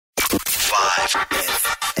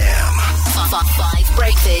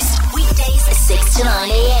Breakfast, weekdays 6 to 9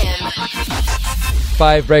 a.m.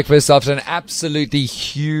 5 Breakfast after an absolutely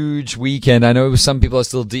huge weekend. I know some people are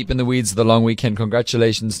still deep in the weeds of the long weekend.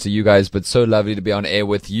 Congratulations to you guys, but so lovely to be on air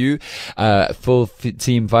with you. Full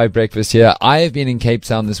team 5 Breakfast here. I have been in Cape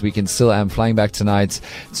Town this weekend, still am flying back tonight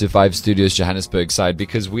to 5 Studios Johannesburg side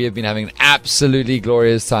because we have been having an absolutely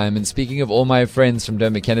glorious time. And speaking of all my friends from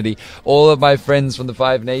Dermot Kennedy, all of my friends from the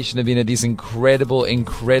 5 Nation have been at these incredible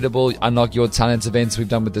Unlock Your Talent events we've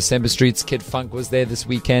done with December Streets. Kid Funk was there this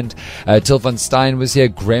weekend. Till Van Stein was here.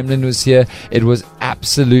 Gremlin was here. It was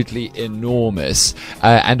absolutely enormous.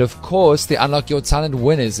 And of course, the Unlock Your Talent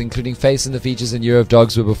winners, including Face in the Features and Year of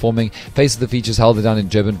Dogs, were performing. Face of the Features held it down in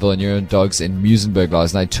Durbanville and Year of Dogs in Muizenberg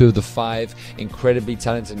last night. 2 of the 5 incredibly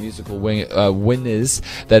talented musical winners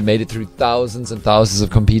that made it through thousands and thousands of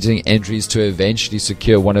competing entries to eventually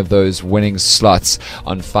secure one of those winning slots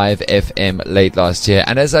on 5FM late last year.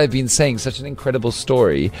 And as I've been saying, such an incredible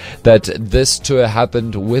story that this tour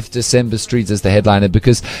happened with December Streets as the headliner,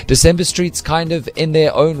 because December Streets kind of in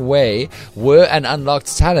their own way were an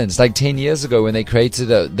unlocked talent. Like 10 years ago when they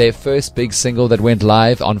created their first big single that went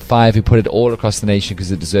live on 5, who put it all across the nation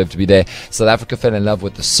because it deserved to be there. South Africa fell in love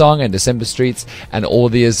with the song and December Streets, and all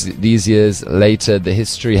these years later the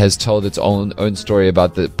history has told its own story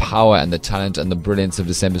about the power and the talent and the brilliance of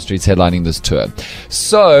December Streets headlining this tour.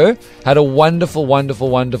 So had a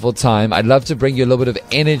wonderful time. I'd love to bring you a little bit of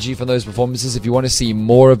energy from those performances. If you want to see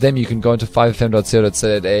more of them, you can go into 5fm.co.za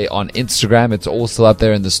on Instagram. It's all still up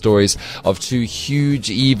there in the stories of 2 huge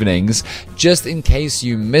evenings. Just in case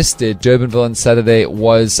you missed it, Durbanville on Saturday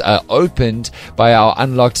was opened by our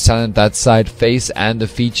unlocked talent that side, Face and the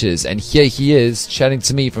Features. And here he is chatting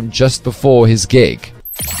to me from just before his gig.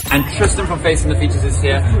 And Tristan from Face and the Features is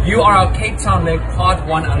here. You are our Cape Town leg part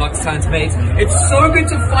 1 Unlocked Talent mate. It's so good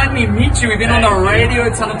to finally meet you. We've been on the radio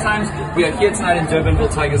a ton of times. We are here tonight in Durbanville,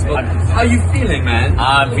 Tigersville. How are you feeling, man?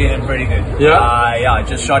 I'm feeling pretty good. Yeah? I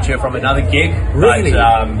just shot here from another gig. Really?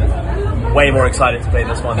 But, way more excited to play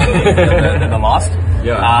this one than the last.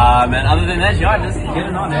 Yeah. And other than that, just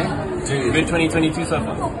getting on, eh? Dude. Good 2022 so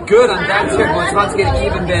far. Good, I'm glad to hear it. Well, it's about to get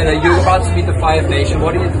even better. You're about to meet the 5 Nation.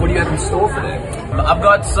 What do you have in store for them? I've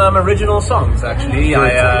got some original songs, actually.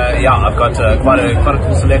 I've got quite a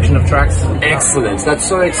cool selection of tracks. Excellent. That's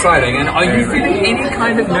so exciting. And are you feeling any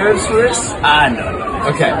kind of nerves for this? No.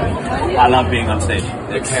 Okay. I love being on stage.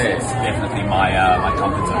 Okay. It's definitely my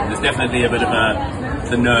comfort zone. There's definitely a bit of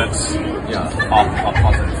the nerves are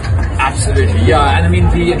positive. Absolutely. Yeah, and I mean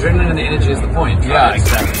the adrenaline and the energy is the point. Yeah,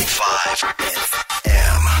 exactly. 5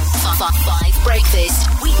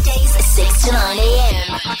 Breakfast, weekdays 6 to 9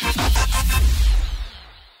 a.m.